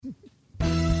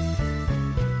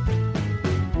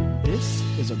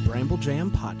is a Bramble Jam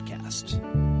podcast.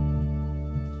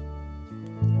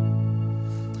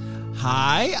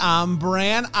 Hi, I'm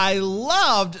Bran. I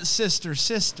loved Sister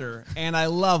Sister, and I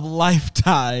love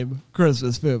Lifetime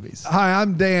Christmas movies. Hi,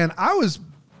 I'm Dan. I was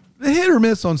hit or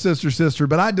miss on Sister Sister,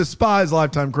 but I despise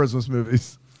Lifetime Christmas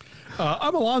movies.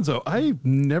 I'm Alonzo. I've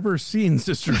never seen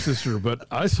Sister Sister, but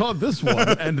I saw this one,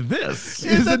 and this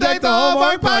is the Deck the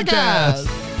Hallmark podcast.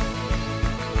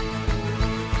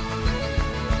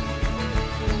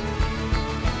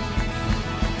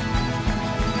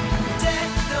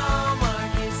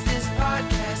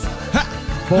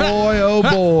 Boy, oh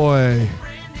boy.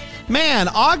 Man,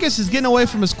 August is getting away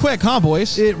from us quick, huh,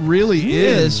 boys? It really It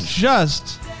is. is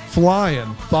just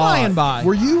Flying by.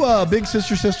 Were you a big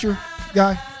Sister Sister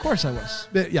guy? Of course I was.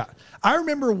 Yeah. I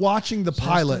remember watching the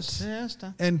pilot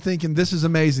Sister. and thinking, this is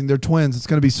amazing. They're twins. It's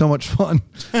going to be so much fun.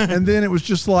 And then it was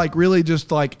just like, really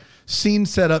just like scene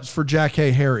setups for Jack A.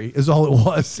 Harry is all it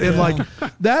was. And like,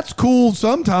 that's cool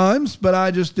sometimes, but I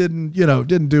just didn't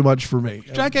do much for me.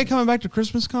 Jack A. coming back to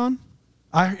Christmas Con?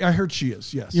 I heard she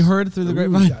is, yes. You heard it through the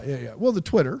grapevine? Yeah. Well, the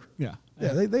Twitter. Yeah.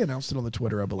 Yeah, they announced it on the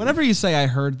Twitter, I believe. Whenever you say I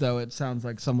heard, though, it sounds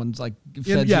like somene's like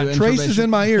fed you Trace information. is in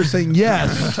my ear saying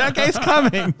yes. Jack A's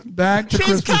coming. Back to She's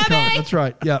Christmas Con. coming! That's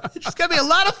right. Yeah. It's going to be a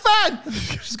lot of fun.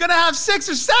 She's going to have 6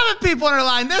 or 7 people in her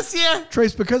line this year.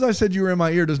 Trace, because I said you were in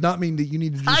my ear does not mean that you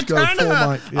need to just go I full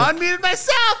mic. Yeah. unmuted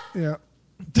myself. Yeah.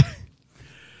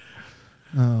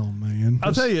 Oh, man.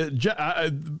 I'll tell you,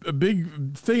 a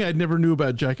big thing I never knew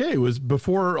about Jack A was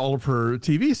before all of her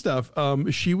TV stuff,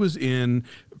 she was in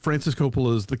Francis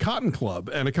Coppola's The Cotton Club.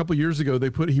 And a couple years ago,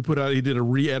 he did a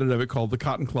re-edit of it called The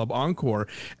Cotton Club Encore.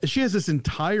 And she has this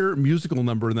entire musical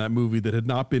number in that movie that had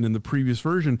not been in the previous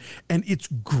version. And it's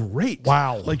great.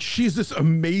 Wow. Like, she's this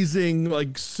amazing,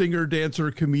 like, singer,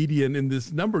 dancer, comedian in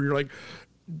this number. And you're like,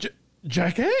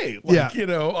 Jack A.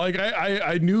 Like,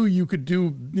 I knew you could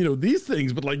do, these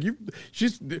things, but like the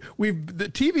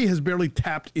TV has barely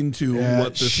tapped into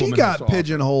what this woman has to offer. She got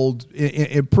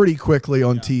pigeonholed pretty quickly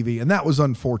on TV, and that was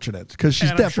unfortunate because she's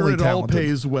definitely talented. I'm sure it all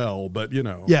pays well, but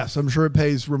Yes, I'm sure it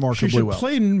pays remarkably well. She should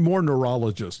play more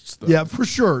neurologists, though. Yeah, for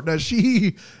sure. Now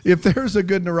if there's a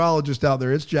good neurologist out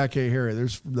there, it's Jack A. Harry.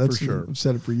 That's for sure. I've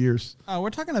said it for years. We're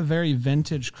talking a very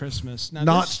vintage Christmas. Now,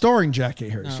 Not starring Jack A.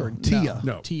 Harry, starring Tia.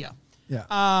 No. Tia.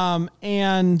 Yeah.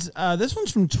 And this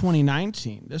one's from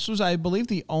 2019. This was, I believe,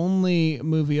 the only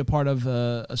movie a part of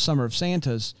A Summer of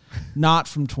Santas, not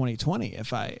from 2020,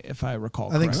 if I recall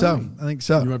correctly. I think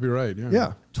so. You might be right. Yeah.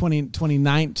 Yeah.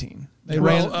 2019.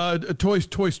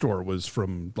 Toy Store was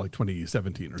from like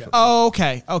 2017 or something. Oh,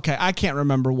 okay. I can't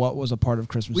remember what was a part of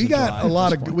Christmas. We got a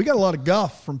lot of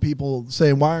guff from people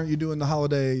saying, "Why aren't you doing the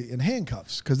holiday in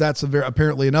handcuffs?" Because that's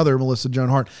apparently another Melissa Joan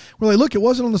Hart. We're like, look, it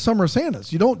wasn't on the Summer of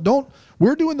Santas. You don't.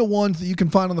 We're doing the ones that you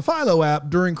can find on the Philo app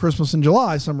during Christmas in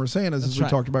July, Summer of Santas, as we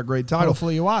talked about. Great title.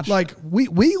 Hopefully you watch. Like we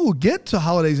will get to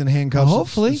holidays in handcuffs.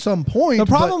 Hopefully at some point. The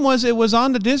problem was it was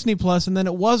on the Disney Plus and then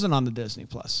it wasn't on the Disney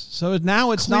Plus. So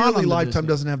now it's not on the Lifetime Disney.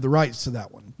 Doesn't have the rights to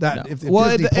that one. If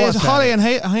Disney Plus Holiday in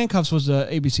Handcuffs was a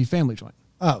ABC Family joint.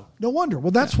 Oh, no wonder. Well,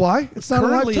 that's why it's not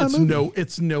Currently, a Lifetime movie.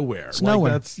 it's nowhere. It's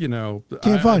nowhere. That's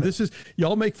can't find it.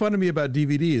 Y'all make fun of me about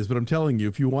DVDs, but I'm telling you,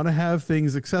 if you want to have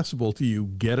things accessible to you,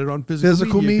 get it on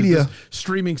physical media.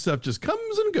 Streaming stuff just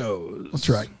comes and goes. That's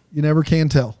right. You never can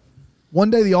tell.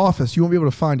 One day, The Office, you won't be able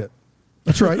to find it.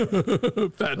 That's right.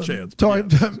 Fat chance.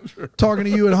 Talking to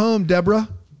you at home, Deborah.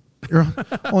 You're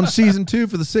on season 2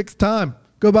 for the 6th time.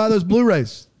 Go buy those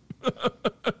Blu-rays.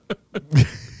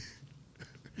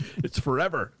 It's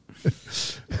forever.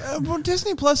 Well,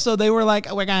 Disney Plus, though, they were like,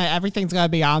 everything's got to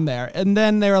be on there. And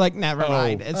then they were like, never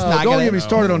mind. It's not Don't get me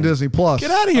started on Disney Plus. Get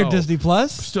out of here, Disney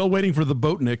Plus. Still waiting for the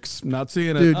Boatniks. Not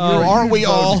seeing it. Dude, aren't we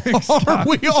all? Aren't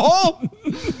we all?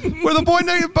 We're the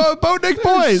Boatnik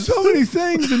boys. So many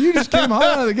things, and you just came hot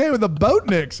out of the game with the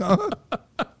Boatniks, huh?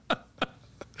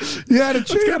 You had a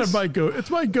chance. It's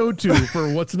my go-to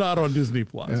for what's not on Disney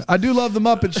Plus. Yeah, I do love the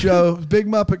Muppet Show. Big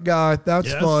Muppet guy.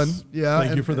 That's fun. Yeah.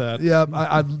 Thank you for that. Yeah,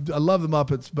 I love the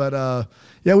Muppets, but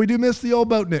we do miss the old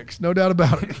Boatniks, no doubt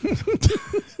about it.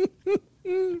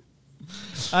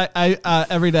 I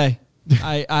every day.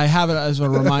 I have it as a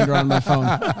reminder on my phone.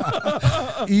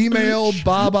 Email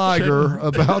Bob Iger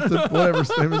about the whatever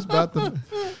his name is about the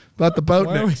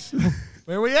Boatniks.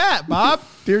 Where we at, Bob?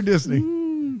 Dear Disney.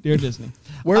 Dear Disney.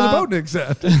 Where are the Boatniks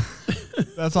at?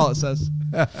 That's all it says.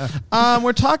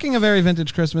 We're talking a very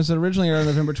vintage Christmas. It originally aired on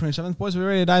November 27th. Boys, are we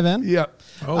ready to dive in? Yep.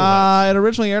 It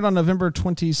originally aired on November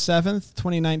 27th,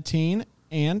 2019,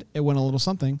 and it went a little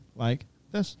something like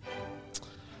this.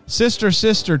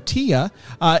 Sister Tia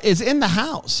is in the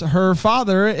house. Her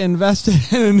father invested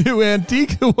in a new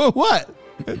antique. What?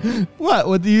 What?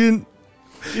 What do you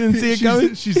didn't see it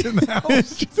coming? She's in the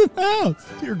house. She's in the house.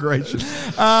 Dear gracious.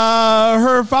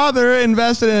 Her father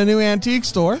invested in a new antique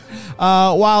store.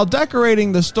 While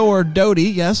decorating the store,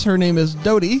 Dodie, yes, her name is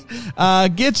Dodie,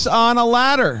 gets on a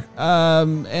ladder.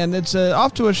 And it's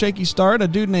off to a shaky start. A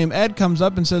dude named Ed comes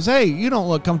up and says, "Hey, you don't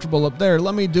look comfortable up there.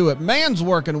 Let me do it. Man's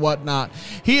work and whatnot."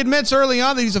 He admits early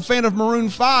on that he's a fan of Maroon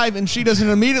 5, and she doesn't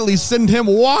immediately send him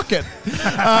walking.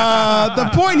 The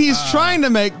point he's trying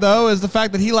to make, though, is the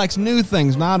fact that he likes new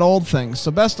things, not old things. So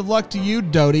best of luck to you,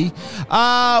 Dodie.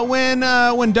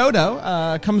 When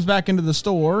Dodo comes back into the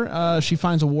store, she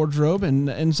finds a wardrobe, and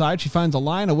inside she finds a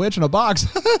lion, a witch, and a box.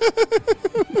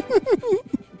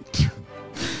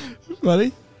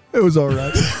 Buddy? It was all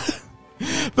right.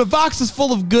 The box is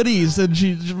full of goodies, and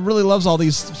she really loves all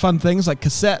these fun things like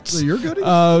cassettes. So your goodies?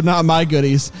 Not my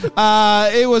goodies.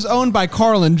 It was owned by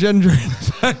Carl and Ginger. In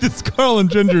fact, it's Carl and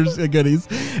Ginger's goodies.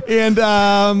 And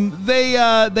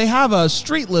they have a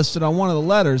street listed on one of the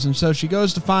letters, and so she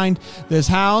goes to find this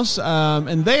house,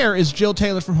 and there is Jill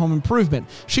Taylor from Home Improvement.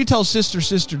 She tells sister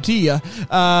Tia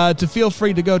to feel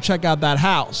free to go check out that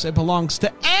house. It belongs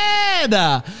to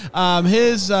Ed.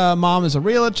 His mom is a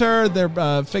realtor.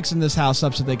 They're fixing this house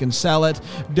up so they can sell it.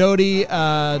 Dodie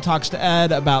talks to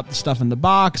Ed about the stuff in the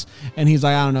box, and he's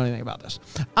like, "I don't know anything about this."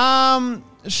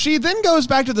 She then goes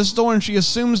back to the store, and she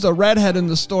assumes the redhead in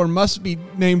the store must be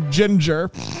named Ginger.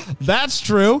 That's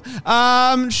true.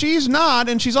 She's not,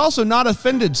 and she's also not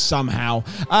offended somehow.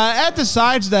 Ed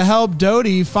decides to help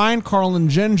Dodie find Carl and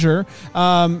Ginger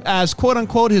as,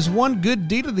 quote-unquote, his one good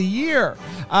deed of the year.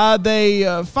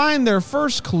 They find their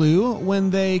first clue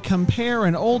when they compare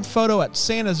an old photo at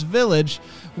Santa's Village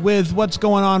with what's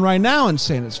going on right now in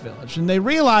Santa's Village. And they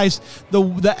realize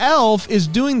the elf is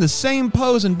doing the same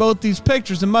pose in both these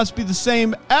pictures. It must be the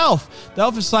same elf. The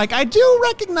elf is like, "I do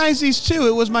recognize these two.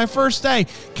 It was my first day.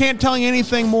 Can't tell you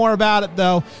anything more about it,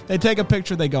 though." They take a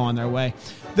picture. They go on their way.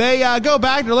 They go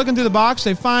back. They're looking through the box.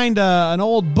 They find an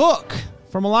old book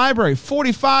from a library,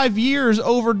 45 years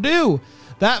overdue.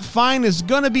 That fine is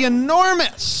going to be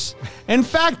enormous. In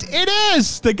fact, it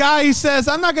is. The guy says,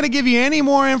 "I'm not going to give you any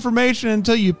more information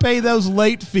until you pay those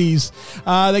late fees."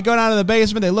 They go down to the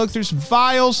basement. They look through some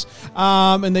files,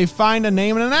 and they find a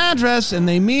name and an address, and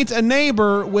they meet a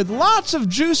neighbor with lots of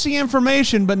juicy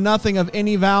information, but nothing of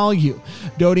any value.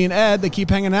 Dodie and Ed, they keep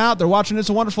hanging out. They're watching It's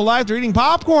a Wonderful Life. They're eating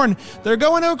popcorn. They're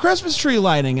going to a Christmas tree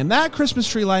lighting, and that Christmas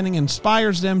tree lighting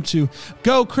inspires them to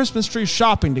go Christmas tree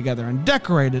shopping together and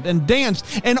decorate it and dance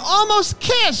and almost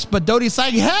kiss. But Dodie's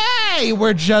like, "Hey,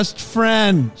 we're just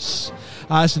friends."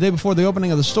 It's the day before the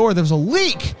opening of the store. There's a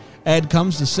leak. Ed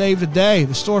comes to save the day.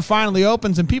 The store finally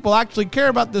opens, and people actually care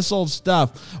about this old stuff.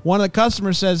 One of the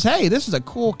customers says, "Hey, this is a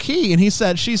cool key."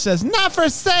 And she says, "Not for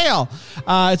sale."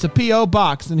 It's a P.O.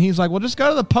 box. And he's like, "Well, just go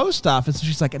to the post office." And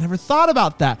she's like, "I never thought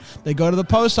about that." They go to the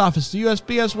post office. The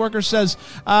USPS worker says,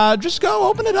 "Just go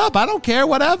open it up. I don't care,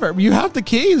 whatever. You have the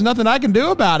key. There's nothing I can do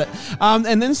about it."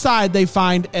 And inside, they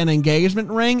find an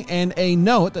engagement ring and a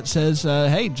note that says,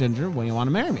 "Hey, Ginger, when you want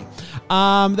to marry me?"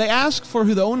 They ask for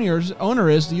who the owner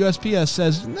is. The USPS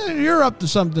says, "You're up to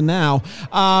something now."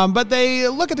 But they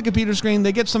look at the computer screen.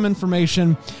 They get some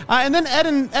information. And then Ed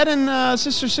and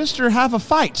sister have a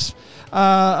fight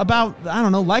about, I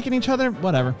don't know, liking each other,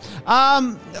 whatever.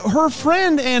 Her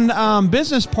friend and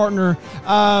business partner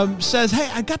says, "Hey,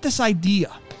 I got this idea.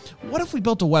 What if we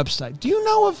built a website? Do you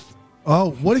know if..."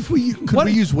 Oh, what if we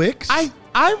use Wix? I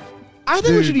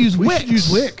think we should use Wix. We should use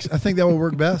Wix. I think that would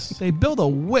work best. They build a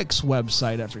Wix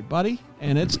website, everybody,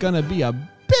 and it's going to be a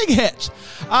big hit.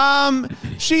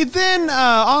 She then,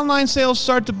 online sales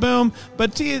start to boom,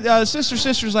 but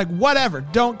sister's like, "Whatever,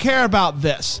 don't care about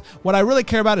this. What I really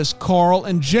care about is Carl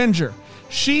and Ginger."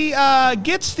 She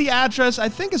gets the address, I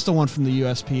think it's the one from the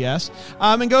USPS,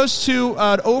 and goes to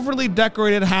an overly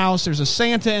decorated house. There's a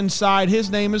Santa inside. His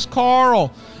name is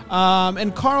Carl.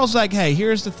 And Carl's like, "Hey,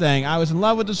 here's the thing. I was in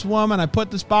love with this woman. I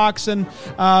put this box in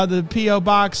the P.O.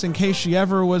 box in case she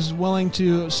ever was willing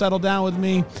to settle down with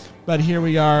me. But here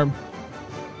we are.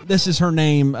 This is her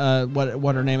name,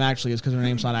 what her name actually is, because her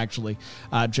name's not actually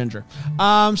Ginger."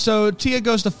 So Tia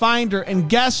goes to find her, and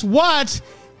guess what?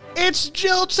 It's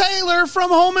Jill Taylor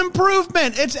from Home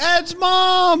Improvement. It's Ed's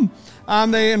mom.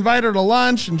 They invite her to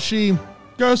lunch, and she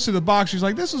goes through the box. She's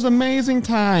like, "This is amazing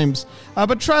times.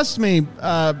 But trust me,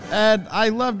 Ed, I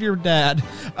loved your dad."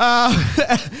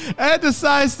 Ed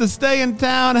decides to stay in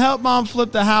town, help mom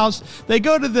flip the house. They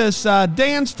go to this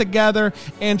dance together,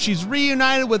 and she's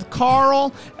reunited with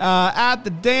Carl at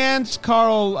the dance.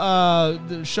 Carl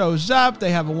shows up.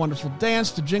 They have a wonderful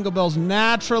dance to Jingle Bells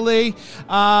Naturally.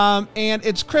 And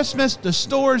it's Christmas. The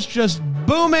store's just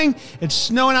booming. It's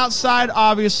snowing outside,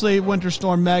 obviously. Winter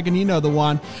Storm Megan, you know the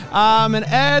one. And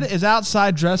Ed is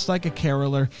outside dressed like a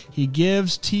caroler. He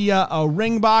gives Tia a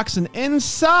ring box, and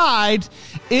inside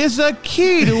is a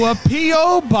key to a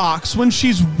P.O. box. When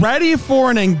she's ready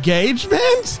for an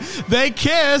engagement, they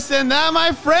kiss, and that,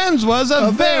 my friends, was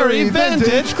a very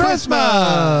vintage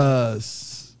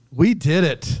Christmas. We did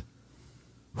it.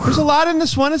 There's a lot in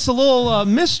this one. It's a little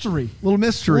mystery. Little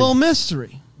mystery.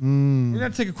 We're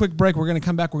going to take a quick break. We're going to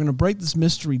come back. We're going to break this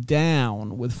mystery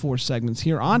down with 4 segments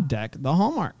here on Deck the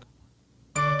Hallmark.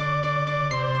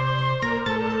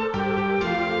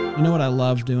 You know what I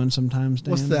love doing sometimes,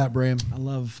 Dan? What's that, Bram? I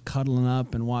love cuddling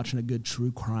up and watching a good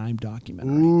true crime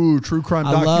documentary. Ooh, true crime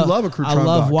doc. You love a true crime doc. I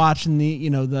love watching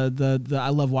I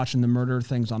love watching the murder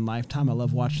things on Lifetime. I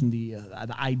love watching the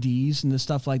IDs and the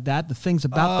stuff like that. The things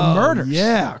about the murders.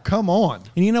 Yeah, come on.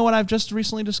 And you know what I've just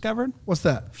recently discovered? What's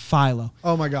that? Philo.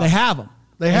 Oh my God. They have them.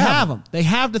 They have them. They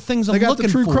have the things I'm looking for. They got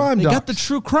the true crime They got the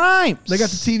true crimes. They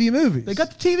got the TV movies. They got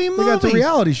the TV movies. They got the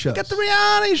reality shows. They got the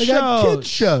reality shows. They got kids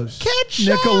shows. Kids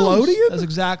shows. Nickelodeon? That's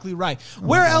exactly right.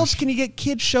 Where else can you get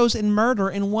kids shows and murder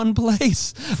in one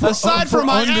place? Aside from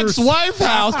my ex-wife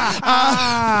house,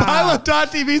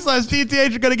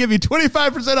 Philo.tv/DTH are going to give you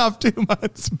 25% off 2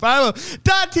 months.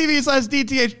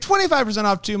 Philo.tv/DTH, 25%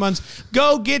 off 2 months.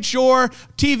 Go get your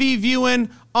TV viewing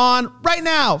on right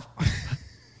now.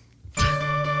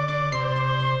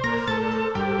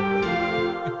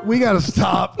 We got to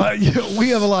stop. We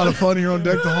have a lot of fun here on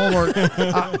Deck the Hallmark.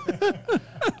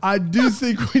 I do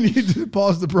think we need to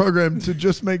pause the program to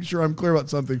just make sure I'm clear about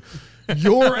something.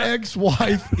 Your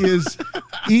ex-wife is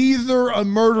either a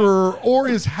murderer or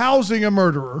is housing a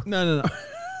murderer. No.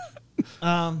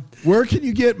 Where can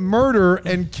you get murder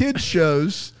and kids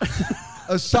shows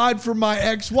aside from my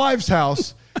ex-wife's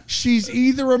house? She's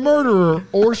either a murderer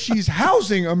or she's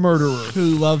housing a murderer.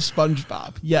 Who loves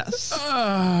SpongeBob. Yes.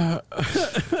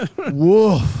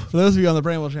 Woof. For those of you on the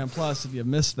Bramble Jam Plus, if you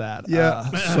missed that. Yeah,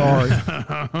 sorry.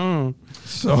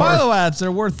 Philo ads,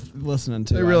 they're worth listening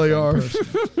to. They really are.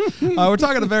 We're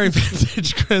talking a very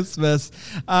vintage Christmas.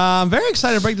 Very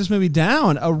excited to break this movie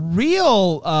down. A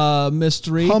real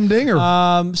mystery.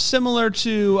 Humdinger. Similar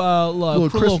to Little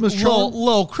Christmas Charm.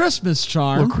 Little Christmas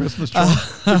Charm. Little Christmas Charm.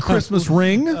 The Christmas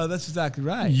Ring. That's exactly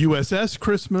right. USS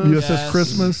Christmas. USS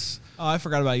Christmas. Oh, I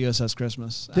forgot about USS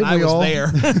Christmas. Didn't I we was all?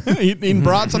 there, eating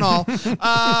brats and all.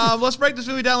 Let's break this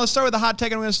movie down. Let's start with the hot take,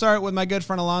 and I'm going to start with my good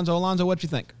friend Alonzo. Alonzo, what do you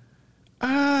think?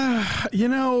 I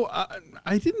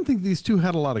didn't think these two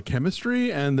had a lot of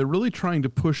chemistry, and they're really trying to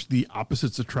push the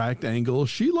opposites attract angle.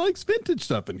 She likes vintage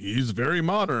stuff, and he's very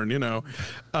modern,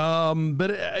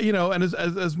 But and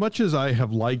as much as I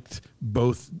have liked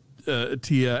both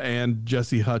Tia and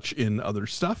Jesse Hutch in other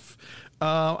stuff,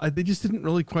 they just didn't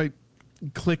really quite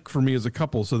click for me as a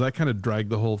couple, so that kind of dragged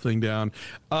the whole thing down.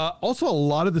 Also, a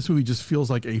lot of this movie just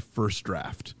feels like a first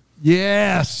draft.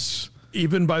 Yes.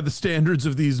 Even by the standards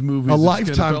of these movies. A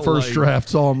lifetime first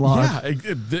draft's all in line.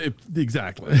 Yeah,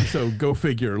 exactly. So go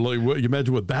figure. Like, you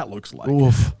imagine what that looks like.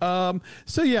 Oof.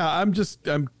 So yeah, I'm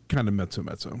kind of mezzo.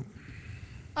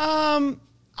 I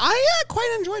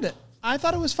quite enjoyed it. I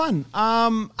thought it was fun.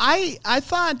 I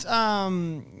thought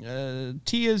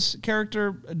Tia's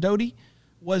character Dodie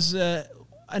was an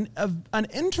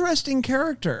interesting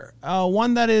character,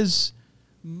 one that is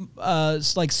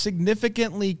like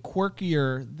significantly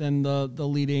quirkier than the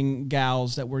leading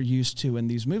gals that we're used to in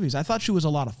these movies. I thought she was a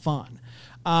lot of fun,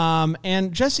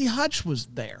 and Jesse Hutch was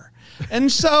there.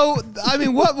 And so, I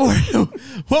mean, what more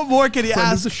could he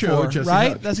ask for, Jesse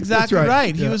right? Hutch. That's exactly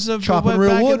right. Yeah. He was chopping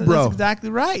real wood, bro. That's exactly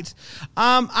right.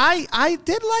 I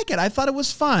did like it. I thought it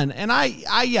was fun, and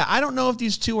I don't know if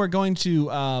these two are going to,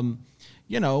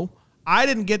 I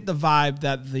didn't get the vibe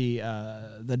that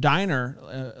the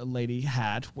diner lady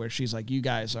had, where she's like, "You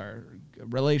guys are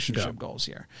relationship goals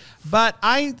here," but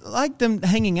I liked them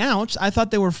hanging out. I thought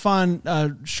they were fun.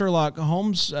 Sherlock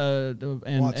Holmes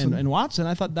and Watson.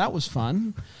 I thought that was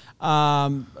fun.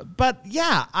 But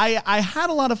yeah, I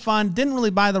had a lot of fun. Didn't really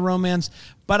buy the romance,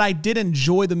 but I did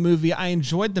enjoy the movie. I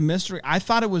enjoyed the mystery. I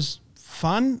thought it was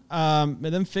fun,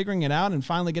 them figuring it out and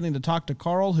finally getting to talk to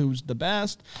Carl, who's the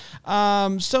best.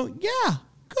 So yeah,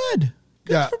 good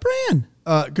for Bran.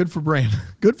 Good for Bran.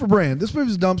 Good for Bran. This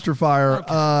movie's a dumpster fire.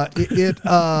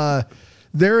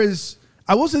 There is,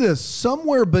 I will say this,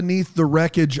 somewhere beneath the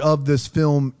wreckage of this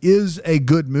film is a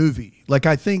good movie. Like,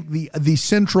 I think the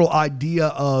central idea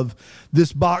of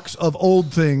this box of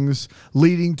old things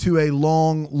leading to a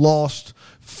long lost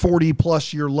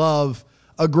 40+ year love,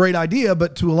 a great idea.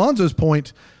 But to Alonzo's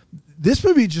point, this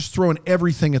movie is just throwing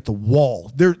everything at the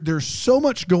wall. There's so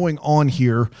much going on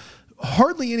here.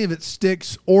 hardly any of it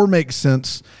sticks or makes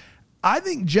sense. I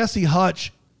think Jesse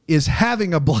Hutch is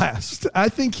having a blast. I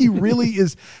think he really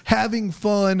is having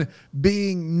fun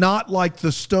being not like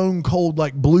the stone cold,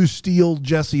 like blue steel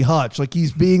Jesse Hutch. Like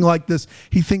he's being like this.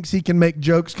 He thinks he can make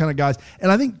jokes kind of guys.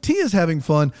 And I think Tia's having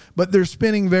fun, but they're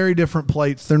spinning very different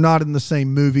plates. They're not in the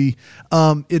same movie.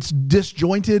 It's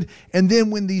disjointed. And then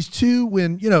when these two,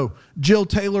 Jill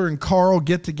Taylor and Carl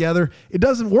get together, it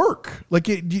doesn't work. Like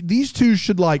these two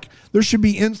should there should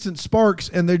be instant sparks,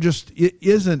 and it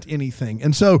isn't anything.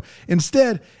 And so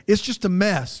instead, it's just a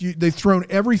mess. They've thrown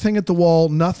everything at the wall.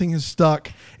 Nothing has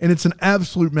stuck, and it's an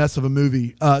absolute mess of a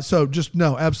movie. So just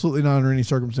no, absolutely not under any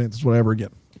circumstances would I ever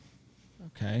again.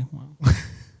 Okay, well,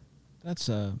 that's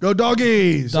go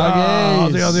doggies.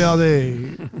 Doggies.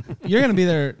 Aldi. You're gonna be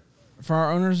there for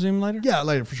our owner's Zoom later. Yeah,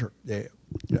 later for sure. Yeah.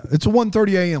 It's a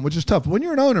 1:30 a.m., which is tough. When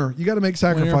you're an owner, you got to make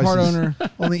sacrifices. When you're a part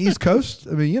owner on the East Coast,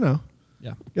 I mean, yeah,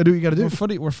 you got to do what you got to do.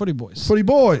 We're footy boys. Footy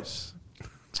boys.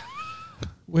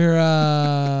 We're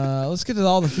let's get to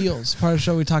all the feels. Part of the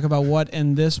show we talk about what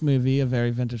in this movie, A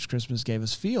Very Vintage Christmas, gave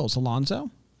us feels. Alonzo?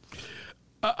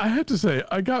 I have to say,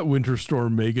 I got Winter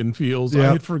Storm Megan feels. Yep.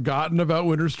 I had forgotten about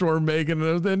Winter Storm Megan,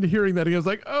 and then hearing that, he was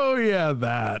like, "Oh yeah,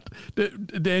 that."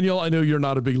 Daniel, I know you're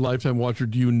not a big Lifetime watcher.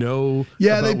 Do you know?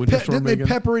 Yeah, about Winter Storm didn't Megan?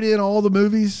 they pepper it in all the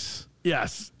movies?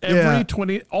 Yes, Yeah.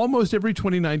 almost every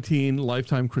 2019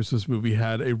 Lifetime Christmas movie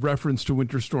had a reference to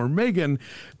Winter Storm Megan,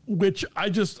 which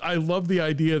I love the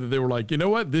idea that they were like, you know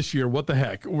what, this year, what the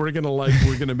heck, we're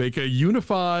gonna make a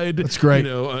unified, that's great,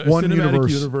 a one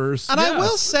cinematic universe. And yes. I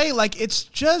will say, it's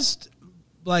just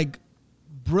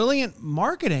brilliant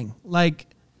marketing.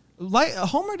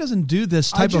 Homer doesn't do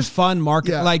this type of fun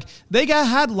marketing. Yeah. They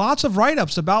had lots of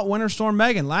write-ups about Winter Storm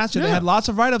Megan last year. Yeah. They had lots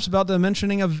of write-ups about the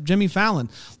mentioning of Jimmy Fallon.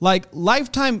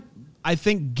 Lifetime, I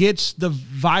think, gets the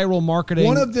viral marketing.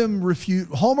 One of them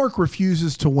Hallmark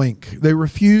refuses to wink. They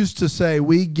refuse to say,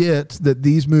 we get that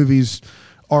these movies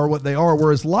are what they are,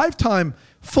 whereas Lifetime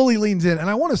fully leans in. And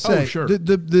I want to say, sure.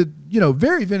 the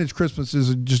Very Vintage Christmas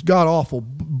is just god awful,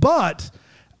 but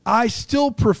I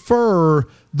still prefer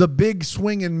the big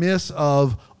swing and miss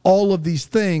of all of these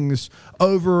things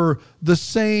over the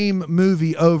same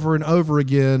movie over and over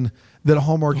again that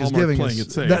Hallmark is giving playing us.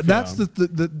 it safe, That's the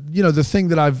thing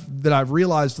that I've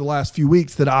realized the last few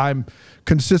weeks that I'm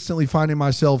consistently finding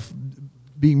myself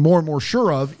being more and more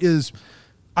sure of is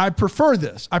I prefer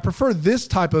this. I prefer this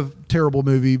type of terrible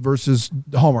movie versus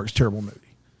Hallmark's terrible movie.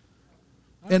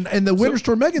 And the Winter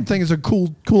Storm Megan thing is a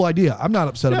cool idea. I'm not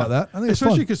upset about that. I think it's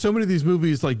especially fun. because so many of these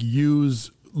movies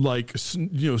use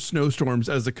snowstorms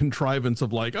as a contrivance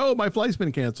of oh, my flight's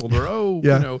been canceled, or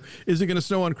is it going to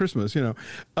snow on Christmas?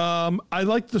 I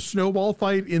liked the snowball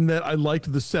fight in that I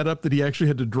liked the setup that he actually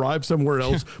had to drive somewhere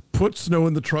else, put snow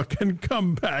in the truck, and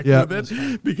come back with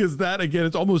it, because that, again,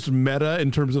 it's almost meta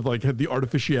in terms of the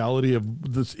artificiality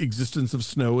of the existence of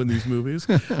snow in these movies.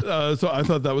 So I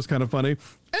thought that was kind of funny.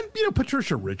 And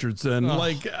Patricia Richardson,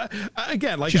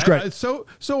 again, she's great. So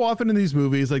often in these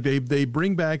movies, they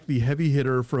bring back the heavy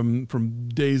hitter from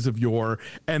days of yore,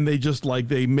 and they just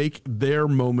they make their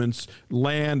moments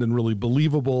land and really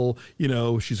believable.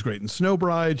 She's great in Snow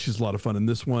Bride. She's a lot of fun in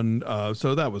this one.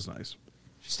 So that was nice.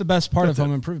 She's the best part of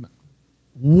Home Improvement.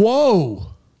 Whoa!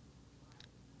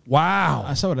 Wow!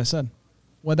 I saw what I said.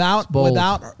 Without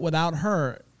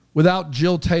her, without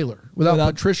Jill Taylor,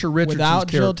 without Patricia Richardson's without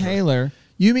Jill character. Taylor.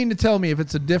 You mean to tell me if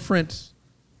it's a different,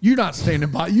 you're not standing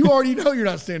by. You already know you're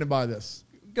not standing by this.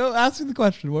 Go ask me the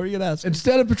question. What were you going to ask?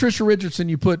 Instead of Patricia Richardson,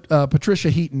 you put Patricia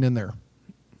Heaton in there.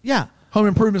 Yeah. Home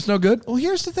Improvement's no good? Well,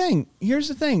 here's the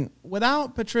thing.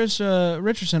 Without Patricia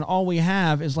Richardson, all we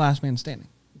have is Last Man Standing.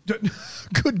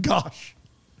 Good gosh.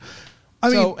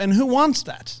 I mean, and who wants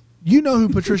that? You know who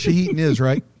Patricia Heaton is,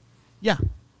 right? Yeah.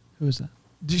 Who is that?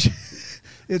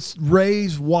 It's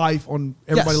Ray's wife on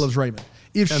Everybody Loves Raymond.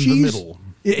 The Middle.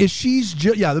 If she's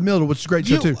The Middle, which is a great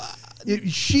show too. If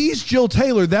she's Jill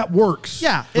Taylor, that works.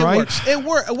 Yeah, it works. It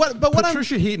works. But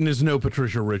Patricia Heaton is no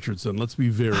Patricia Richardson. Let's be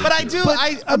very. But I do.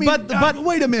 But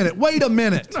wait a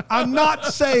minute. I'm not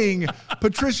saying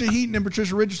Patricia Heaton and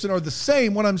Patricia Richardson are the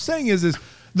same. What I'm saying is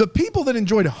the people that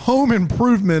enjoyed Home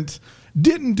Improvement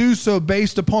didn't do so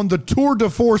based upon the tour de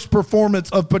force performance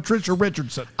of Patricia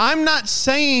Richardson. I'm not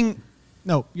saying.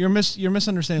 No, you're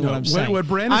misunderstanding what I'm saying. What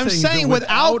Brandon's I'm saying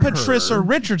without Patricia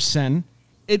Richardson,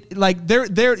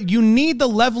 you need the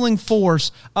leveling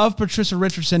force of Patricia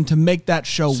Richardson to make that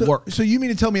show work. So you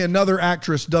mean to tell me another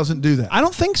actress doesn't do that? I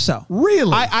don't think so.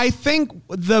 Really? I think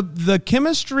the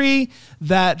chemistry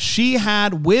that she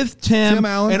had with Tim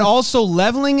Allen, and also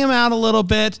leveling him out a little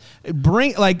bit, it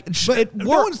worked.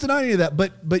 No one's denying any of that.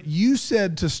 But you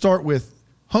said to start with,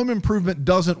 Home Improvement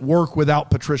doesn't work without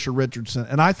Patricia Richardson,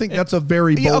 and I think that's a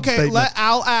very bold statement.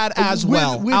 I'll add as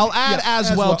well. I'll add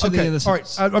as well to the end of the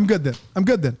series. All right, I'm good then. I'm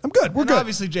good. We're good.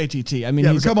 Obviously, JTT. I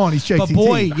mean, come on, he's JTT. But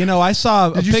boy, I saw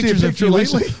Did you see a pictures picture a few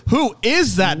weeks lately? ago. Who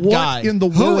is that What guy? in the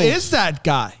Who world? is that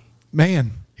guy?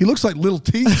 Man, he looks like Little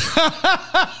T.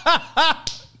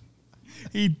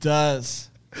 He does.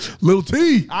 Little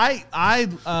T.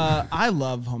 I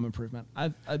love Home Improvement.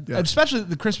 Especially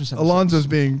the Christmas episode. Alonzo's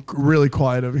being really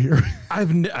quiet over here.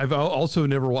 I've also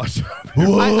never watched.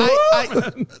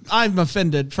 I'm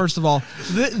offended. First of all,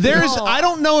 I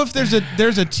don't know if there's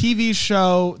a TV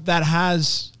show that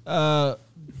has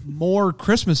more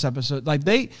Christmas episodes.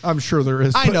 I'm sure there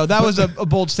is. I know that was a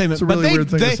bold statement. It's a really weird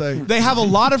thing to say. They have a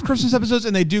lot of Christmas episodes,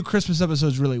 and they do Christmas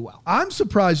episodes really well. I'm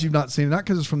surprised you've not seen it, not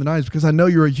because it's from the 90s, because I know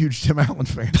you're a huge Tim Allen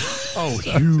fan. Oh,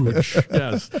 huge.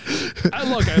 Yes. I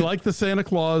like the Santa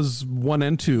Claus 1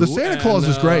 and 2. The Santa Claus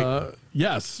is great.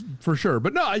 Yes, for sure.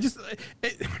 But no,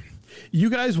 you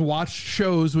guys watched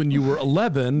shows when you were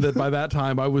 11 that by that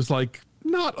time I was like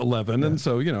not 11. And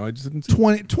so, I just didn't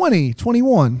see 20,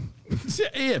 21.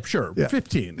 Yeah, sure. Yeah.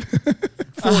 15,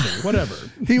 40, whatever.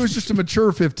 He was just a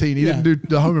mature 15. He didn't do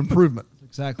the Home Improvement.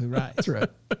 Exactly right. That's right.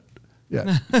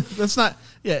 Yeah. That's not.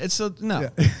 Yeah,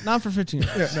 not for 15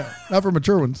 years. Yeah, no, not for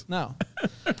mature ones. No.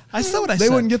 I said what I said.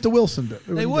 They wouldn't get the Wilson bit.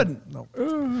 They wouldn't. No.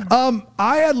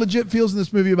 I had legit feels in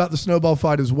this movie about the snowball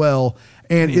fight as well,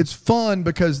 and it's fun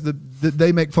because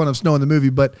they make fun of snow in the movie.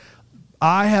 But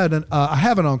I have an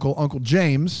uncle, Uncle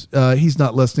James. He's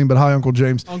not listening, but hi, Uncle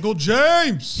James. Uncle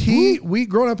James. We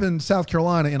growing up in South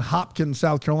Carolina, in Hopkins,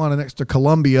 South Carolina, next to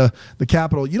Columbia, the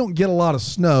capital. You don't get a lot of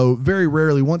snow. Very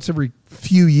rarely, once every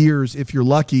few years, if you're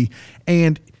lucky.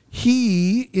 And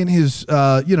he, in his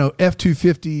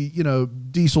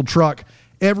F-250 diesel truck,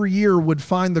 every year would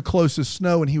find the closest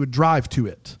snow and he would drive to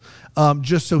it.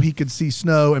 Just so he could see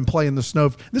snow and play in the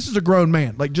snow. This is a grown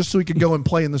man, just so he could go and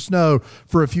play in the snow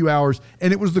for a few hours.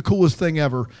 And it was the coolest thing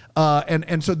ever.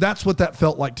 And so that's what that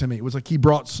felt like to me. It was like he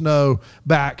brought snow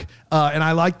back. And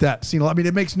I like that scene. I mean,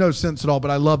 it makes no sense at all,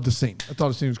 but I loved the scene. I thought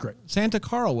the scene was great. Santa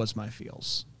Carl was my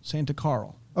feels. Santa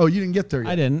Carl. Oh, you didn't get there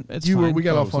yet. I didn't. It's fine. We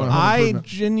got off on a I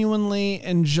genuinely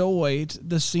enjoyed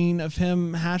the scene of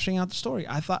him hashing out the story.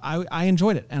 I thought I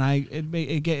enjoyed it, and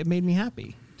it made me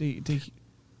happy.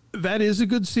 That is a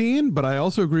good scene, but I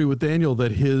also agree with Daniel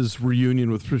that his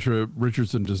reunion with Patricia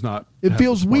Richardson does not. It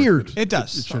feels weird. It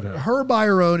does. It should have. Her by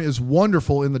her own is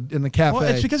wonderful in the cafe. Well,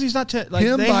 it's because he's not. They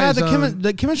Him by had his own.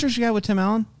 the chemistry she had with Tim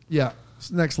Allen. Yeah,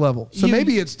 it's next level. So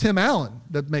maybe it's Tim Allen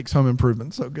that makes Home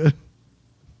Improvement so good.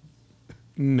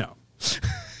 No.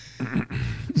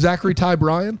 Zachary Ty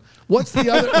Bryan. What's the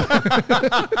other?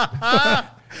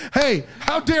 Hey,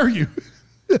 how dare you?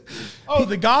 Oh,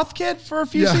 the goth kid for a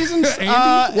few seasons. Andy.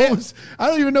 I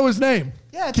don't even know his name.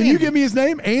 Yeah, it's can you Andy. give me his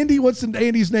name? Andy. What's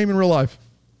Andy's name in real life?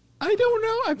 I don't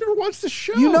know. I've never watched the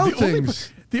show. You know the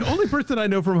things. The only person I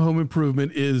know from Home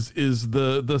Improvement is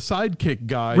the sidekick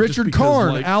guy, Richard just because,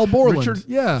 Karn, Al Borland.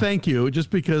 Yeah. Thank you. Just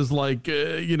because,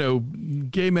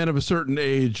 gay men of a certain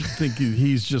age think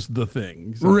he's just the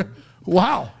thing. So.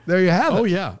 Wow, there you have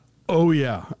it. Oh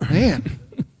yeah, man.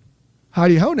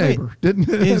 Heidi Ho neighbor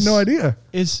had no idea.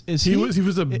 He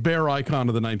was a bear icon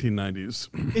of the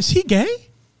 1990s. Is he gay?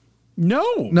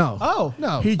 No. Oh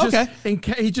no. He just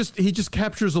he just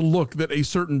captures a look that a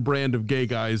certain brand of gay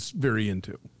guys very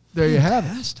into. There you have it.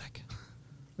 Fantastic.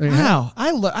 Wow,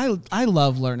 I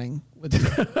love learning with you.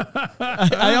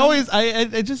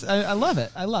 I love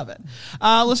it. I love it.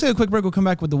 Let's take a quick break. We'll come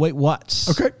back with the Wait What's.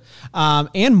 Okay.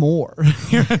 And more.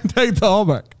 Here on Take the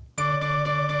Hallmark.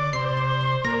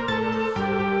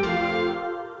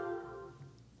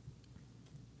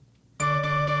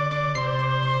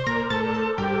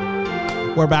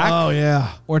 We're back. Oh,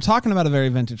 yeah. We're talking about a very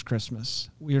vintage Christmas.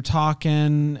 We're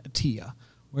talking Tia.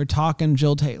 We're talking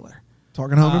Jill Taylor.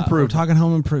 Talking Home Improvement. We're talking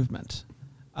Home Improvement.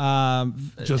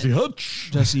 Jesse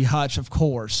Hutch. Jesse Hutch, of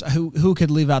course. Who could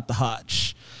leave out the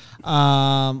Hutch?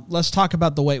 Let's talk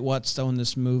about the Wait What's though in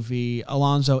this movie.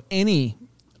 Alonzo, any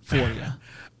for you?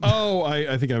 Oh,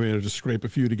 I think I'm going to just scrape a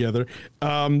few together.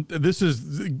 This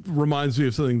reminds me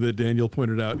of something that Daniel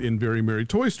pointed out in Very Merry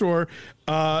Toy Store.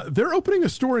 They're opening a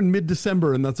store in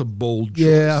mid-December, and that's a bold choice.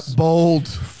 Yeah, bold.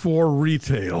 For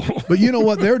retail. But you know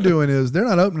what they're doing is they're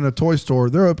not opening a toy store.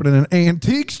 They're opening an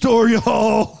antique store,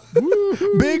 y'all.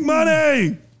 Big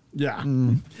money. Yeah.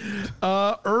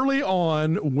 Early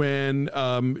on when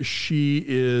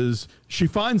she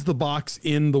finds the box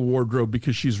in the wardrobe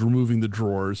because she's removing the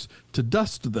drawers to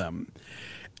dust them.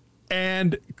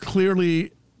 And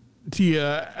clearly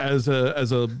Tia as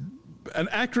a an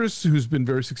actress who's been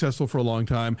very successful for a long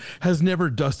time has never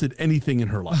dusted anything in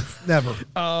her life. Never.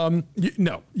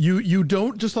 No, you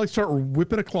don't just like start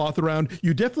whipping a cloth around.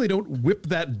 You definitely don't whip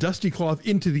that dusty cloth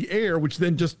into the air, which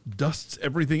then just dusts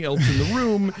everything else in the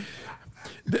room.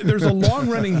 There's a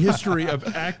long-running history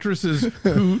of actresses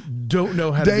who don't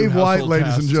know how to do Dave White,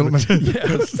 ladies and gentlemen.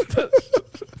 Yes.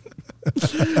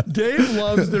 Dave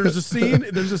loves. There's a scene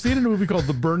in a movie called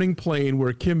The Burning Plain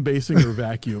where Kim Basinger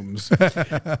vacuums,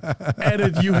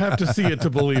 and you have to see it to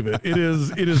believe it. It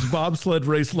is bobsled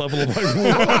race level of like, okay.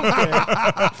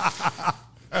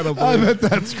 I bet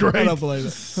that's great. I don't believe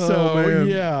it.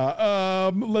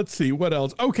 So let's see what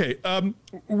else. Okay,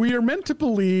 we are meant to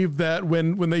believe that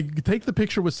when they take the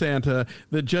picture with Santa,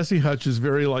 that Jesse Hutch is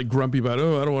very like grumpy about.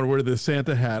 Oh, I don't want to wear this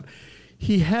Santa hat.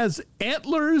 He has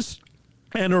antlers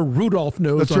and a Rudolph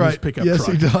nose on his pickup truck. Yes,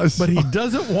 he does. But he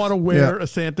doesn't want to wear a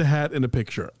Santa hat in a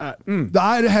picture. I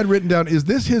had written down, is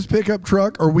this his pickup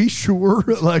truck? Are we sure?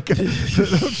 Like,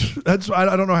 that's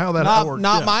I don't know how that works.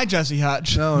 Not my Jesse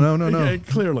Hutch. No. Yeah,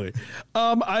 clearly.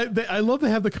 I love to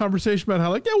have the conversation about how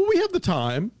like, we have the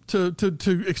time to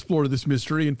explore this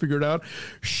mystery and figure it out.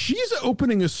 She's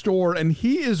opening a store and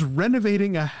he is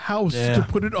renovating a house to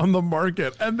put it on the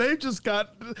market. And they've just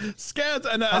got scads.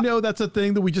 And I know that's a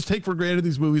thing that we just take for granted,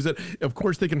 these movies, that of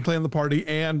course they can plan the party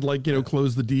and like,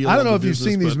 close the deal. I don't know if you've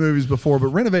seen these movies before, but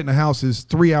renovating a house is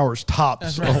 3 hours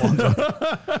tops. That's right.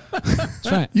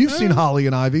 That's right. You've seen Holly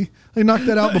and Ivy. They knocked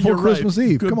that out before Christmas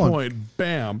Eve. Good Come on. point.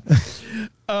 Bam.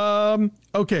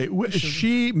 Okay.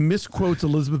 She misquotes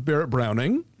Elizabeth Barrett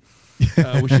Browning.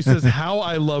 When she says, "How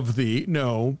I love thee."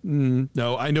 No.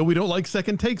 I know we don't like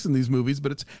second takes in these movies,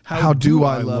 but it's how do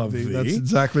I love thee. That's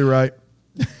exactly right.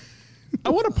 I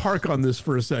want to park on this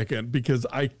for a second because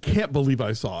I can't believe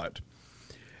I saw it.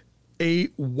 A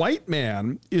white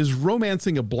man is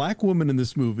romancing a black woman in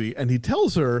this movie, and he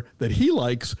tells her that he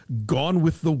likes Gone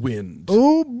with the Wind.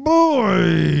 Oh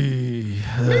boy!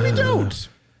 Maybe don't.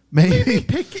 Maybe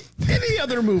pick any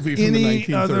other movie from the 1930s.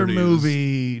 Any other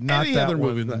movie, not any that other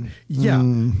one.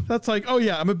 movie. That's like, oh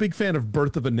yeah, I'm a big fan of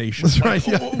Birth of a Nation. That's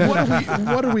like, right.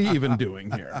 What are we even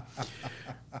doing here?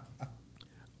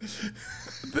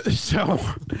 So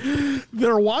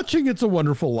they're watching It's a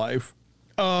Wonderful Life.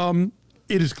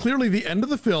 It is clearly the end of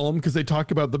the film because they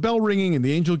talk about the bell ringing and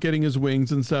the angel getting his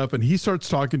wings and stuff. And he starts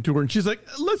talking to her and she's like,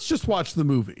 let's just watch the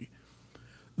movie.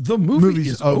 The movie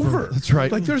is over. That's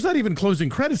right. Like there's not even closing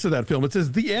credits to that film. It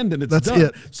says the end and it's That's done.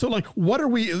 it. So like, what are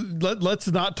we? Let's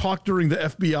not talk during the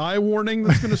FBI warning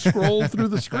that's going to scroll through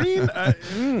the screen.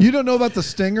 You don't know about the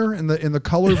stinger in the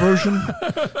color version?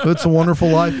 It's a Wonderful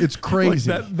Life. It's crazy.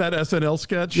 Like that SNL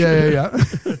sketch. Yeah.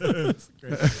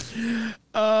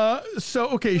 So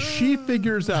okay, she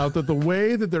figures out that the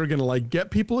way that they're gonna like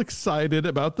get people excited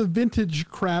about the vintage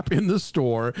crap in the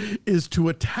store is to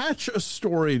attach a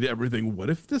story to everything. What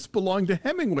if this belonged to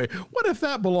Hemingway? What if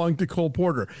that belonged to Cole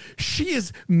Porter? She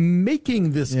is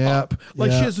making this up.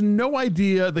 Like she has no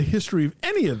idea the history of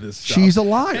any of this stuff. She's a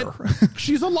liar.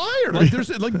 She's a liar. Like there's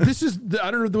like this is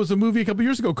I don't know. There was a movie a couple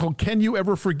years ago called Can You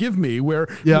Ever Forgive Me, where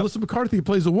Melissa McCarthy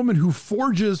plays a woman who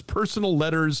forges personal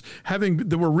letters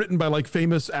that were written by like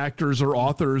famous actors or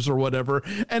authors or whatever,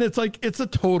 and it's like it's a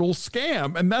total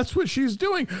scam, and that's what she's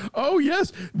doing. Oh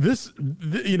yes, this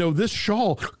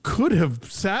shawl could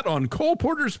have sat on Cole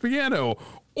Porter's piano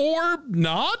or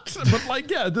not, but like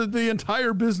the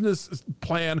entire business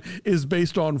plan is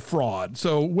based on fraud.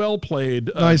 So well played.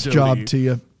 Nice Jody. job to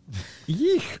you.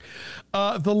 Yeesh.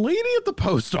 The lady at the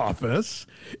post office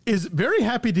is very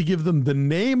happy to give them the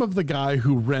name of the guy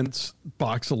who rents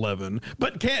box 11,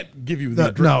 but can't give you the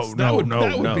address. That would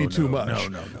be too much.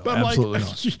 No. But I'm like,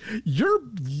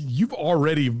 you've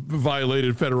already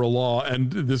violated federal law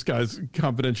and this guy's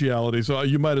confidentiality, so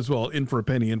you might as well in for a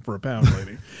penny, in for a pound,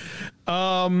 lady.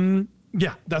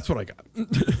 Yeah, that's what I got.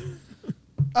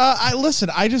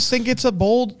 I just think it's a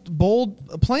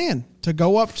bold plan to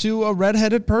go up to a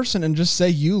redheaded person and just say,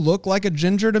 "You look like a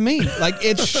ginger to me." Like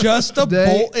it's just a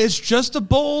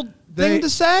bold thing to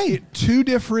say. Two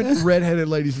different redheaded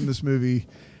ladies in this movie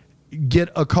get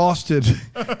accosted,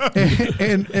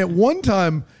 and at one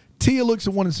time Tia looks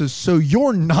at one and says, "So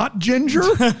you're not ginger?"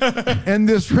 And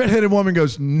this redheaded woman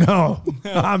goes, "No,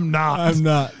 I'm not. I'm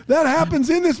not." That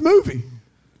happens in this movie.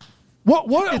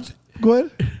 What? Go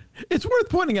ahead. It's worth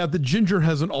pointing out that ginger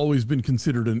hasn't always been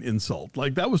considered an insult.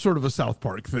 Like that was sort of a South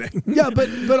Park thing. Yeah,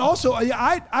 but also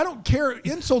I don't care,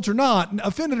 insults or not,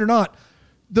 offended or not,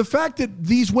 the fact that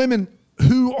these women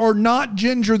who are not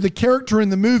ginger, the character in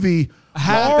the movie,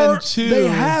 happened to. They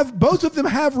have, both of them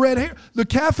have red hair. The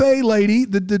cafe lady,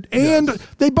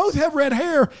 they both have red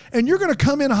hair, and you're going to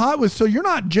come in hot with, so you're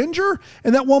not Ginger?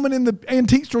 And that woman in the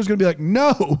antique store is going to be like,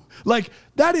 no. Like,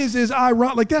 that is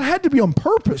ironic. Like, that had to be on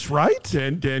purpose, right?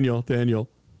 Daniel,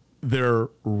 they're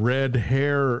red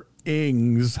hair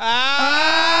ings.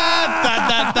 I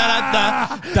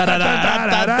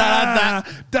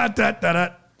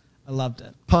loved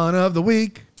it. Pun of the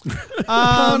week.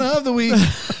 Pun of the week.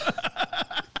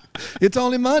 It's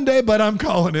only Monday, but I'm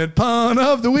calling it Pun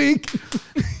of the Week.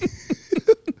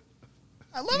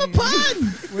 I love a pun.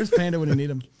 Where's Panda when you need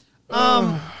him?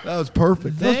 That was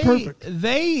perfect. That was perfect.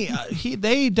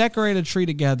 They decorate a tree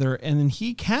together, and then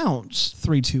he counts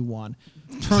 3, 2, 1,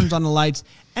 turns on the lights,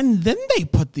 and then they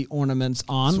put the ornaments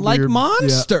on like weird.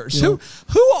 monsters. Yeah.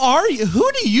 Who are you?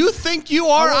 Who do you think you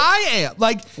are? I am.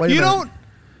 Like, Wait a you minute. don't.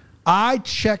 I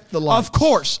checked the lights.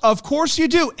 Of course you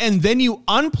do, and then you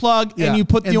unplug and you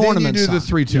put the ornaments you do on. the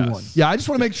 3, 2, 1. Yes. Yeah, I just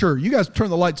want to make sure you guys turn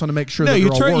the lights on to make sure No, that you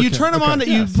they're all turn working. them on.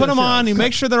 You put them on. You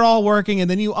make sure they're all working, and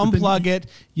then you unplug it.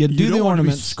 You do You the don't want to be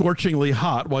ornaments. scorchingly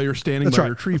hot while you're standing That's by right.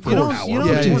 your tree for You an don't, hour. you don't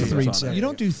Yeah, do yeah, three. yeah. You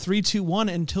don't do 3, 2, 1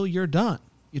 until you're done.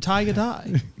 You tie a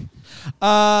die.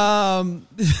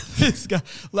 This guy.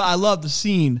 I love the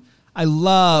scene. I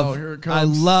love. Here it comes. I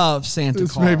love Santa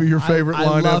This Claus. may be your favorite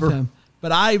line I love ever. him,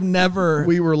 but I've never.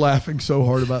 We were laughing so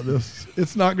hard about this.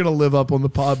 It's not going to live up on the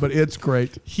pod, but it's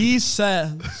great. He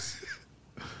says,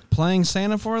 "Playing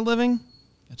Santa for a living,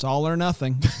 it's all or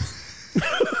nothing."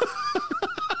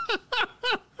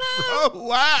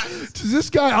 Wow. Does this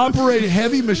guy operate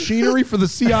heavy machinery for the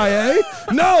CIA?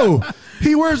 No.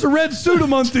 He wears a red suit a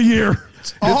month a year.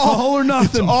 It's all or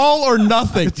nothing. It's all or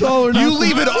nothing. It's all or You nothing.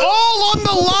 leave it all on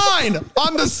the line,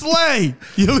 on the sleigh.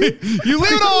 You leave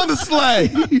it all on the sleigh.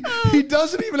 He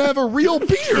doesn't even have a real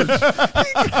beard.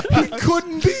 He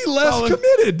couldn't be less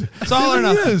committed. It's all or than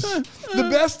he nothing. is. The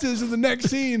best is in the next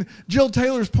scene, Jill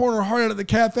Taylor's pouring her heart out at the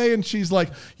cafe, and she's like,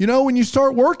 when you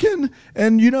start working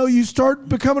and, you start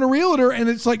becoming a realtor, and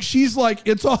it's like, she's like,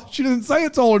 it's all, she doesn't say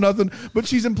it's all or nothing, but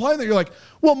she's implying that you're like,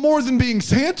 well, more than being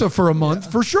Santa for a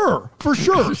month, for sure.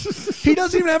 He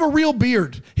doesn't even have a real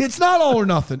beard. It's not all or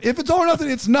nothing. If it's all or nothing,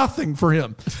 it's nothing for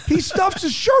him. He stuffs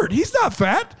his shirt. He's not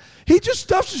fat. He just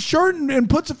stuffs his shirt and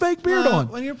puts a fake beard on.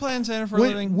 When you're playing Santa for a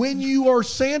living. When you are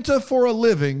Santa for a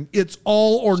living, it's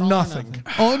all or nothing.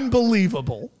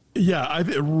 Unbelievable. Yeah,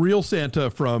 real Santa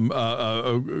from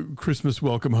Christmas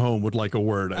Welcome Home would like a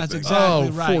word. That's I think. exactly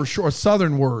right. For sure. A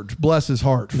Southern word. Bless his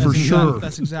heart. For sure.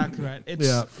 That's exactly right.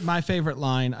 It's my favorite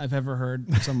line I've ever heard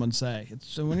someone say.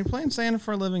 So when you're playing Santa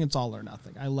for a living, it's all or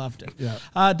nothing. I loved it.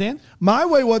 Yeah. Dan? My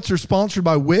Way What's are sponsored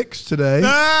by Wix today.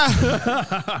 Wix.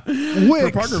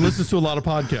 Our partner listens to a lot of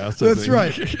podcasts. I That's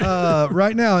think. right.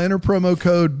 Right now, enter promo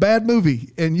code Bad Movie,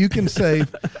 and you can save.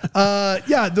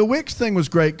 The Wix thing was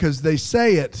great because they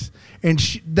say it, and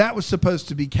that was supposed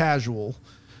to be casual.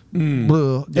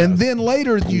 Yes. And then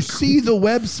later you see the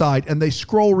website and they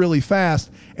scroll really fast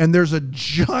and there's a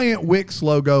giant Wix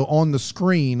logo on the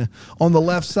screen on the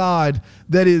left side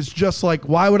that is just like,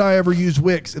 why would I ever use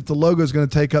Wix if the logo is going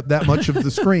to take up that much of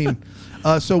the screen?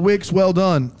 So Wix, well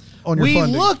done on your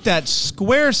funding. We looked at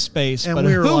Squarespace, And but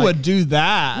we were who like, would do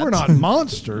that? We're not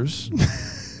monsters.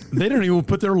 They don't even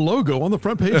put their logo on the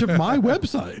front page of my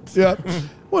website. Yeah.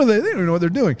 What are they? They don't even know what they're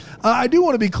doing. I do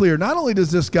want to be clear. Not only does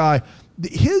this guy,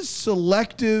 his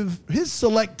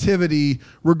selectivity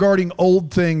regarding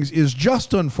old things is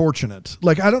just unfortunate.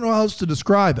 Like, I don't know how else to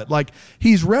describe it. Like,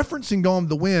 he's referencing Gone with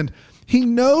the Wind. He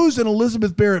knows an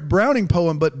Elizabeth Barrett Browning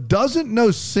poem, but doesn't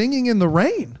know Singing in the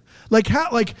Rain. Like, how?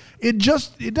 Like, it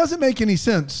doesn't make any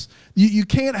sense. You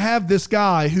can't have this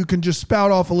guy who can just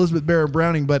spout off Elizabeth Barrett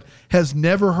Browning but has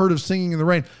never heard of Singing in the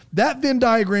Rain. That Venn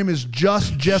diagram is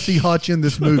just Jesse Hutch in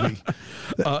this movie.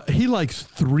 He likes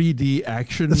 3D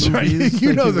action That's movies. right.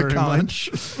 You know Thank the very kind.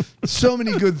 much. So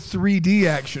many good 3D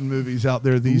action movies out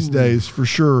there these days, for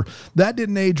sure. That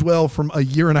didn't age well from a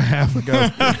year and a half ago.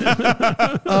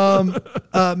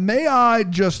 May I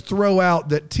just throw out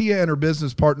that Tia and her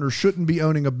business partner shouldn't be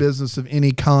owning a business of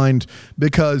any kind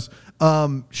because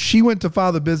she went to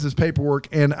file the business paperwork,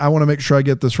 and I want to make sure I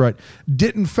get this right,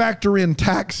 didn't factor in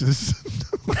taxes.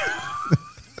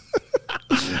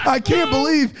 I can't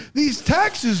believe these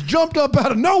taxes jumped up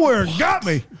out of nowhere and got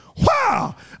me.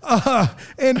 Wow.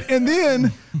 And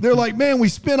then they're like, man, we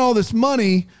spent all this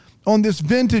money on this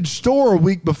vintage store a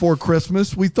week before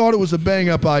Christmas. We thought it was a bang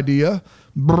up idea.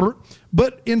 Brr.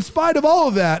 But in spite of all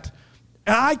of that,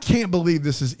 I can't believe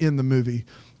this is in the movie.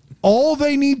 All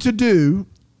they need to do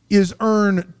is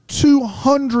earn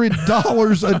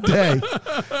 $200 a day.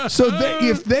 So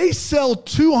if they sell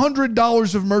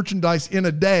 $200 of merchandise in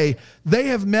a day, they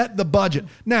have met the budget.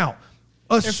 Now,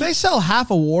 if they sell half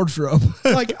a wardrobe,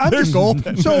 like I'm they're just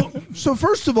golden. So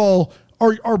first of all,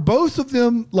 are both of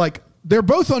them like they're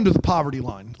both under the poverty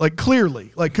line, like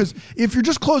clearly, like because if you're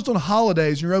just closed on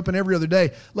holidays and you're open every other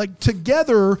day, like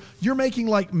together you're making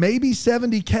like maybe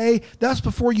 $70K. That's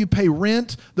before you pay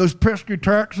rent, those pesky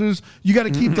taxes. You got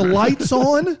to keep the lights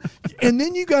on, and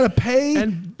then you got to pay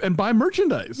and buy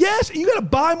merchandise. Yes, and you got to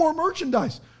buy more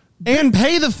merchandise. And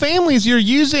pay the families you're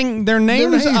using their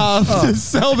names of to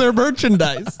sell their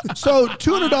merchandise. So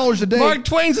 $200 a day. Mark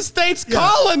Twain's estate's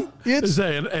calling.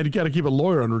 And you got to keep a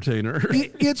lawyer on retainer.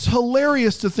 It's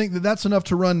hilarious to think that that's enough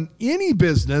to run any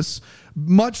business,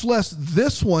 much less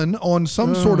this one on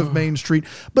some sort of main street.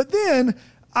 But then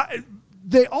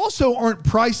they also aren't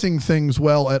pricing things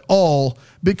well at all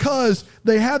because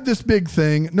they have this big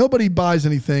thing. Nobody buys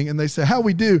anything. And they say, how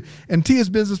we do? And Tia's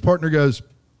business partner goes,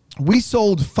 we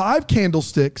sold 5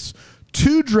 candlesticks,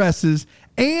 2 dresses,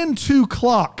 and 2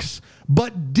 clocks,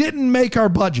 but didn't make our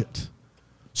budget.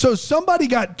 So somebody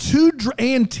got 2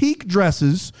 antique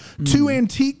dresses, 2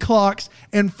 antique clocks,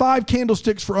 and 5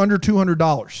 candlesticks for under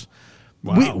 $200.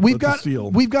 Wow, we've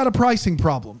got a pricing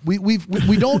problem. We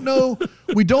don't know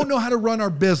how to run our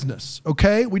business.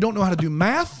 Okay, we don't know how to do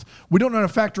math. We don't know how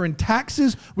to factor in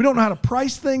taxes. We don't know how to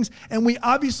price things, and we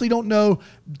obviously don't know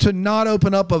to not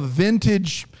open up a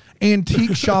vintage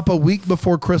antique shop a week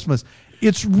before Christmas.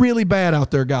 It's really bad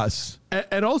out there, guys.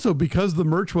 And also, because the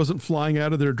merch wasn't flying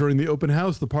out of there during the open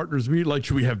house, the partners meet like,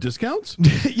 should we have discounts?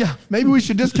 Yeah, maybe we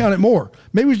should discount it more.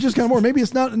 Maybe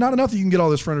it's not enough that you can get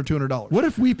all this for under $200. What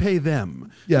if we pay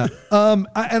them? Yeah.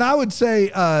 And I would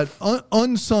say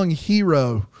unsung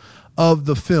hero of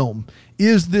the film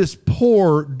is this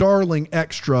poor, darling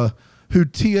extra who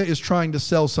Tia is trying to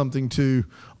sell something to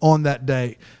on that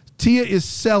day. Tia is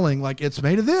selling like it's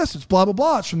made of this, it's blah, blah,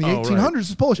 blah. It's from the 1800s. Right.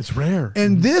 It's Polish. It's rare.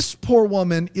 And this poor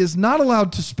woman is not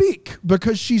allowed to speak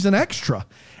because she's an extra.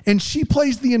 And she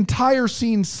plays the entire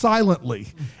scene silently.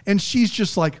 And she's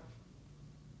just like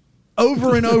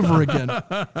over and over again.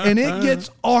 And it gets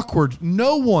awkward.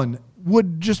 No one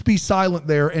would just be silent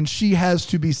there. And she has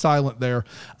to be silent there.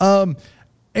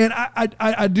 And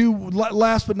I do,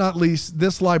 last but not least,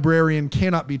 this librarian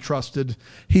cannot be trusted.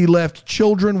 He left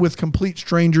children with complete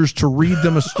strangers to read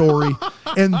them a story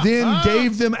and then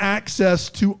gave them access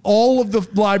to all of the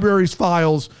library's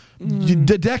files,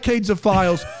 decades of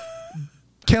files.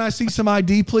 Can I see some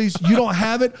ID, please? You don't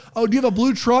have it? Oh, do you have a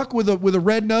blue truck with a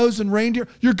red nose and reindeer?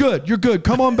 You're good. You're good.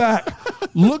 Come on back.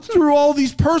 Look through all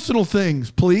these personal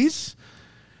things, please.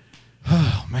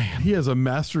 Oh, man. He has a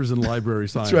master's in library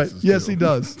science. That's right. Yes, he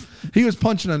does. He was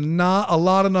punching a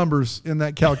lot of numbers in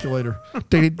that calculator.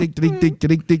 Go ahead.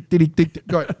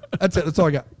 That's it. That's all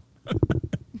I got.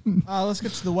 Let's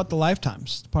get to the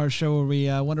Lifetimes, the part of the show where we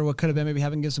wonder what could have been, maybe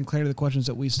having give some clarity to the questions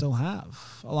that we still have.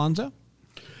 Alonzo?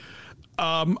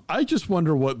 I just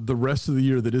wonder what the rest of the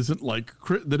year that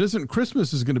isn't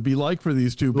Christmas is going to be like for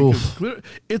these two, because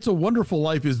It's a Wonderful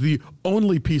Life is the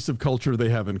only piece of culture they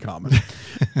have in common.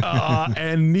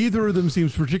 And neither of them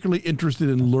seems particularly interested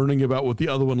in learning about what the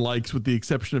other one likes, with the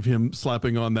exception of him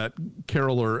slapping on that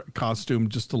caroler costume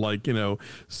just to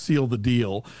seal the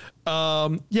deal.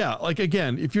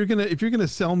 Again, if you're gonna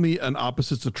sell me an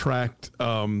opposites attract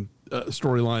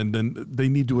storyline, then they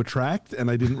need to attract, and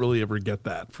I didn't really ever get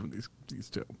that from these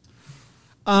two.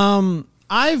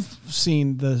 I've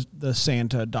seen the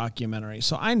Santa documentary,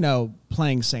 so I know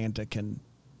playing Santa can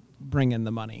bring in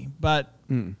the money, but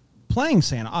playing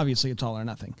Santa, obviously it's all or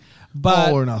nothing. But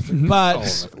all or nothing.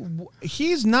 But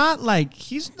he's not. I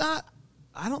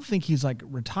don't think he's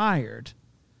retired.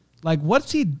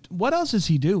 What else is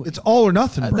he doing? It's all or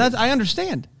nothing. I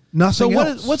understand. Nothing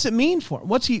else. What's it mean for him?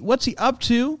 What's he up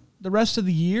to the rest of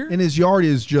the year? And his yard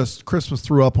is just Christmas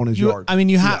threw up on his yard. I mean,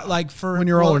 you have when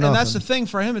you're all or nothing. And that's the thing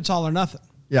for him. It's all or nothing.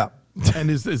 Yeah.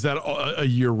 And is that a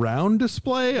year-round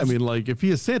display? I mean, if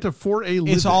he is Santa for a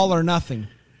living, it's all or nothing.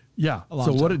 Yeah.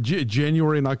 So what?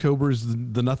 January and October is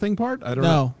the nothing part? I don't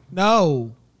know.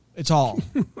 No, it's all.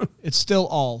 It's still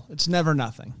all. It's never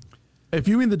nothing. If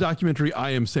you mean the documentary "I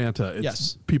Am Santa,"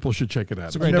 yes, people should check it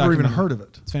out. I've never even heard of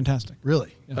it. It's fantastic.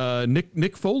 Really? Yeah.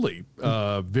 Nick Foley,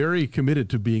 very committed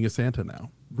to being a Santa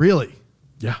now. Really?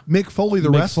 Yeah. Mick Foley, the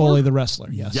wrestler. Mick Foley, the wrestler.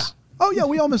 Yes. Yeah. Oh yeah,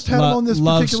 we almost had him on this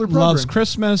particular program. Loves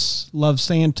Christmas, loves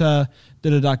Santa.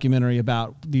 Did a documentary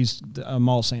about these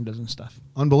mall Santas and stuff.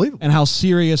 Unbelievable. And how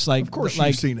serious, of course,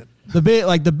 you've seen it.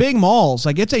 The big malls,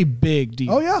 it's a big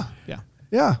deal. Oh yeah. Yeah.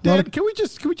 Yeah. Dan, can we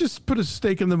just put a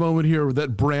stake in the moment here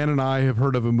that Bran and I have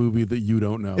heard of a movie that you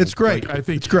don't know? It's great. Like, I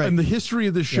think it's great. in the history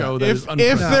of the show, that is If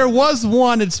unprecedented. there was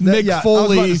one, it's Mick I was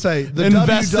Foley about to say, the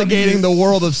investigating WWE the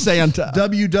world of Santa.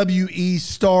 WWE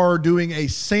star doing a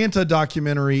Santa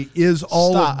documentary is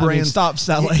all Stop. of Bran's. I mean, stop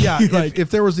selling. Yeah, Like-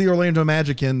 if there was the Orlando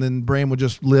Magic in, then Bran would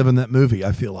just live in that movie,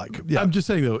 I feel like. Yeah. I'm just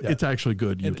saying, though, it's actually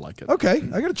good. You'd like it. Okay,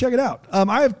 I got to check it out.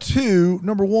 I have two.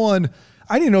 Number one,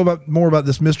 I need to know more about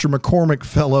this Mr. McCormick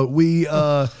fellow.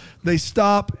 They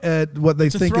stop at what they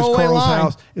think is throwaway Carl's line.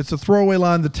 house. It's a throwaway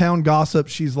line. The town gossip.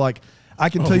 She's like, I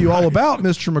can tell you all about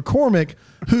Mr. McCormick,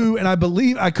 who, and I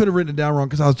believe I could have written it down wrong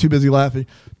because I was too busy laughing,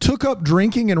 took up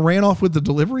drinking and ran off with the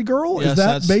delivery girl. Yes, is that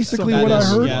that's- basically that what I is,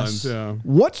 heard? yes. Yeah.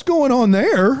 What's going on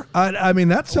there? I mean,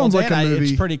 that sounds Well, like a Dan, movie.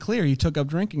 It's pretty clear. He took up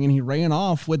drinking and he ran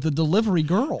off with the delivery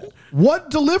girl. What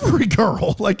delivery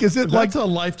girl? Like, is it like That's a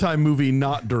Lifetime movie,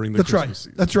 not during the That's Christmas right.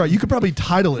 season. That's right. You could probably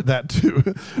title it that too.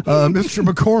 Mr.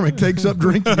 McCormick takes up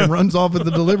drinking and runs off with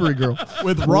the delivery girl.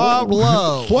 With Rob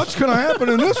Lowe. What's going to happen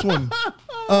in this one?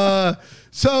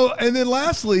 And then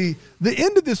lastly, the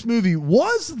end of this movie,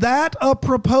 was that a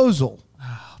proposal?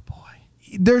 Oh, boy.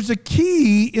 There's a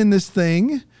key in this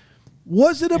thing.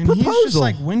 Was it a And proposal? he's just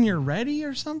like, when you're ready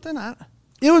or something?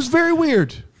 It was very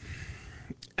weird.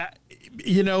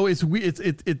 You know, it's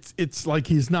like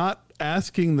he's not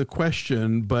asking the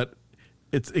question, but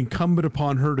it's incumbent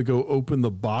upon her to go open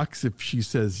the box if she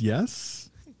says yes.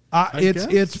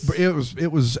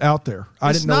 It was out there.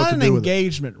 I didn't know what to do with it. It's not an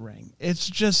engagement ring. It's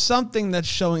just something that's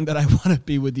showing that I want to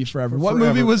be with you forever. What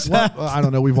movie was that? I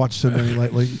don't know. We've watched so many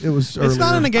lately. It was It's not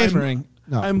earlier. an engagement ring.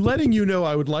 No. I'm letting you know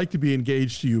I would like to be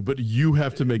engaged to you, but you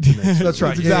have to make the next. That's right.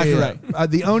 That's exactly right.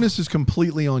 The onus is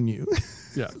completely on you.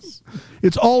 Yes.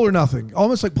 It's all or nothing.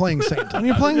 Almost like playing Santa. When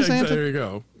you're playing Yeah, Santa, there you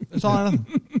go. it's all or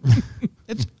nothing.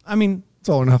 It's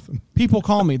all or nothing. People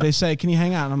call me. They say, "Can you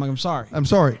hang out?" And I'm like, "I'm sorry. I'm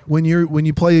sorry. When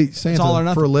you play Santa all or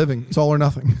nothing. for a living, it's all or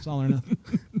nothing. It's all or nothing."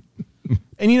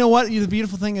 And you know what? The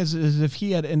beautiful thing is if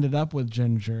he had ended up with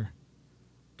Ginger,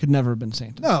 could never have been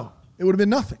Santa. No, it would have been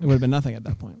nothing. It would have been nothing at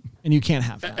that point. And you can't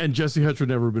have that. And Jesse Hutch would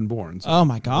never have been born. So. Oh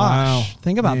my gosh! Wow.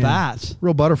 Think about Man. that.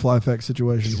 Real butterfly effect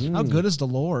situation. How good is the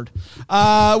Lord?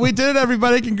 We did it,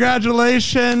 everybody.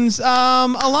 Congratulations.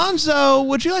 Alonzo,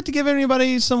 would you like to give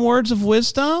anybody some words of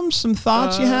wisdom, some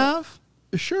thoughts you have?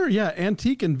 Sure, yeah.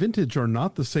 Antique and vintage are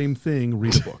not the same thing.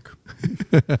 Read a book.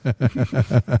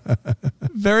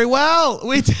 Very well.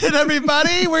 We did,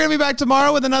 everybody. We're going to be back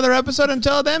tomorrow with another episode.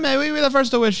 Until then, may we be the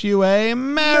first to wish you a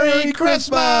Merry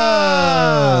Christmas.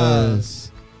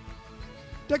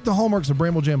 Deck the Hallmarks of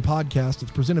Bramble Jam podcast.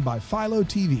 It's presented by Philo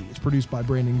TV. It's produced by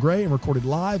Brandon Gray and recorded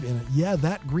live in,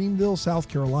 Greenville, South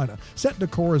Carolina. Set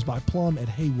decor is by Plum at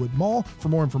Haywood Mall. For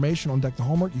more information on Deck the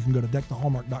Hallmark, you can go to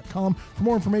deckthehallmark.com. For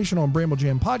more information on Bramble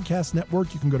Jam Podcast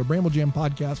Network, you can go to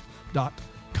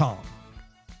bramblejampodcast.com.